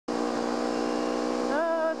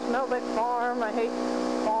Smelled like farm. I hate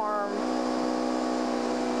farm.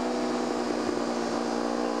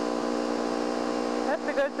 That's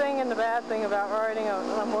the good thing and the bad thing about riding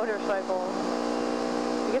a motorcycle.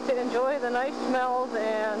 You get to enjoy the nice smells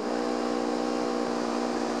and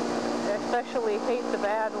especially hate the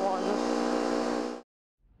bad ones.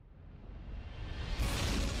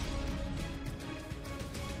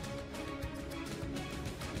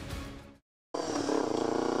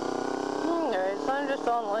 I'm just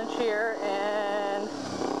on lunch here, and I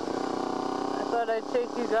thought I'd take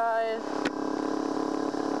you guys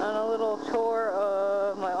on a little tour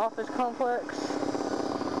of my office complex.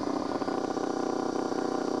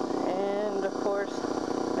 And of course,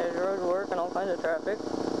 there's road work and all kinds of traffic.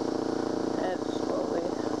 And it's slowly.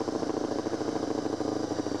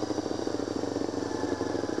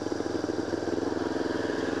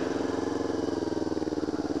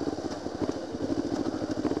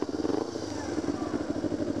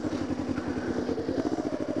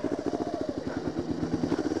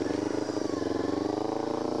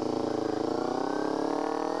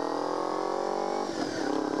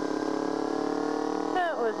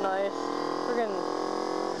 Was nice. Friggin'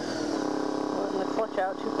 letting the clutch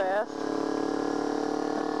out too fast.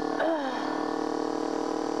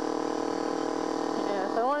 Yeah,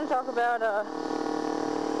 so I want to talk about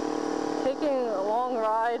taking long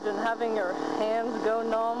rides and having your hands go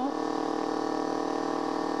numb.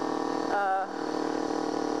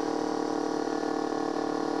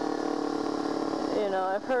 You know,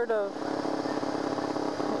 I've heard of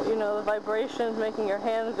the vibrations making your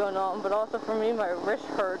hands go numb, but also for me, my wrist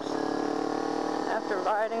hurts after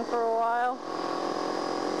riding for a while.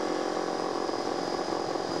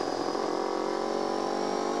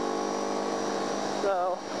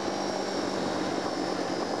 So,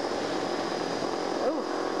 ooh,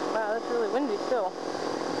 wow, that's really windy still.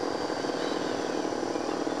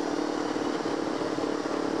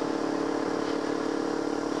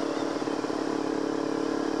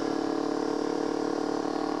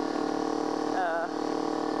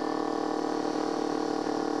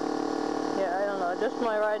 Yeah, I don't know, just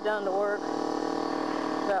my ride down to work,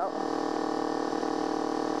 about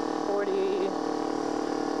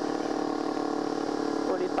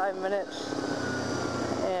 45 minutes,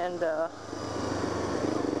 and I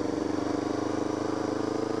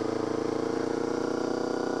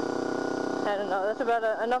don't know, that's about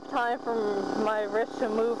enough time for my wrist to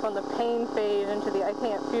move from the pain phase into the I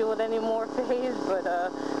can't feel it anymore phase, but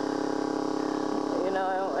you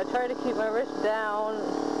know, I try to keep my wrist down.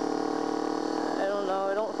 I don't know,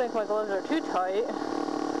 I don't think my gloves are too tight,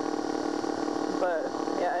 but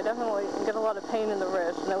yeah, I definitely get a lot of pain in the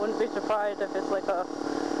wrist, and I wouldn't be surprised if it's like a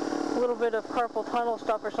little bit of carpal tunnel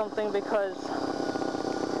stuff or something, because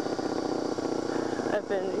I've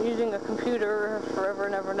been using a computer forever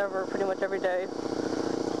and ever and ever, pretty much every day.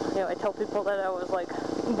 You know, I tell people that I was like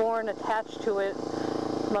born attached to it.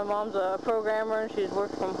 My mom's a programmer, and she's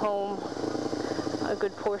worked from home a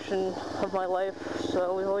good portion of my life,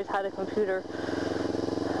 so we've always had a computer.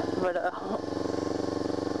 But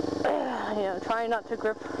you know, trying not to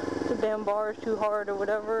grip the damn bars too hard or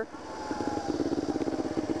whatever.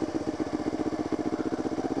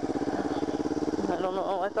 I don't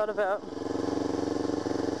know, I thought about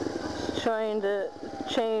trying to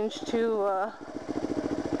change to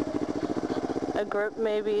a grip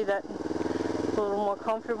maybe that's a little more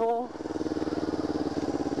comfortable.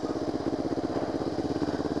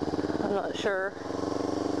 I'm not sure.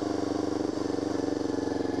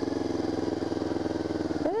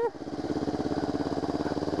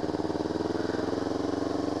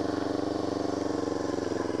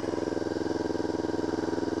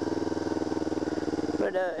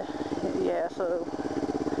 But yeah, so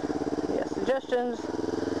yeah, suggestions.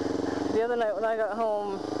 The other night when I got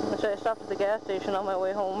home, which I stopped at the gas station on my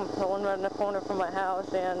way home, the one right in the corner from my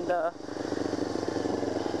house, and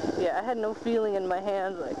yeah, I had no feeling in my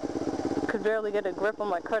hands. I could barely get a grip on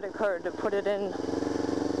my credit card to put it in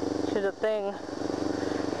to the thing,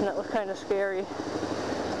 and that was kind of scary.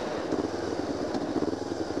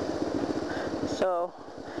 So,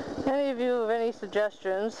 any of you have any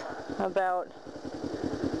suggestions about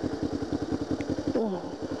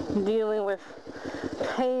dealing with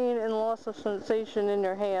pain and loss of sensation in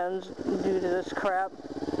your hands due to this crap?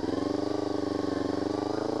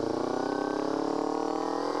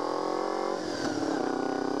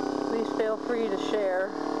 Please feel free to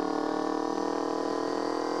share.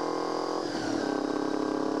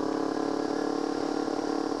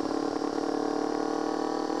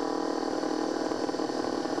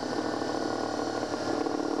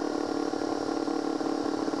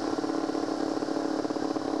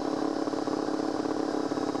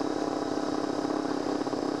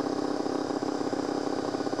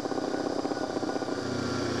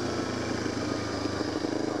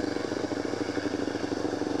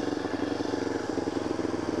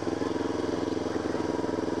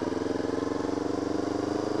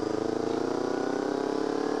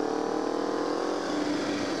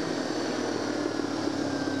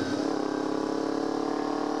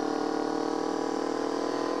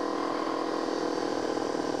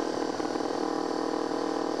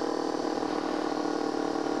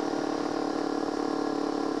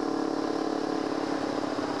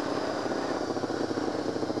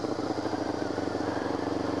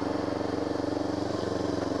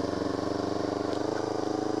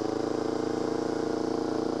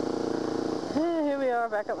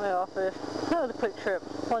 back at my office. That was a quick trip.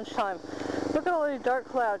 Lunchtime. Look at all these dark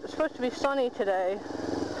clouds. It's supposed to be sunny today.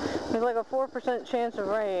 There's like a 4% chance of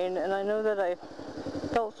rain, and I know that I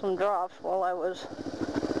felt some drops while I was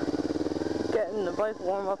getting the bike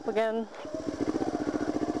warm up again.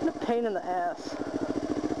 What a pain in the ass.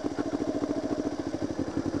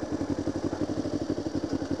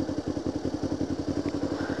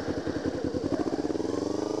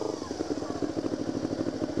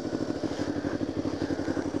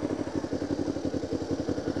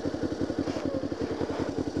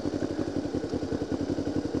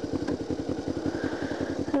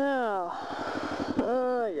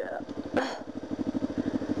 Yeah.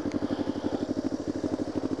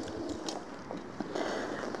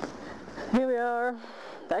 Here we are,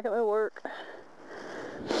 back at my work.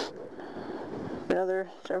 Another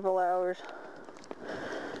several hours.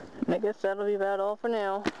 And I guess that'll be about all for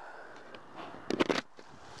now.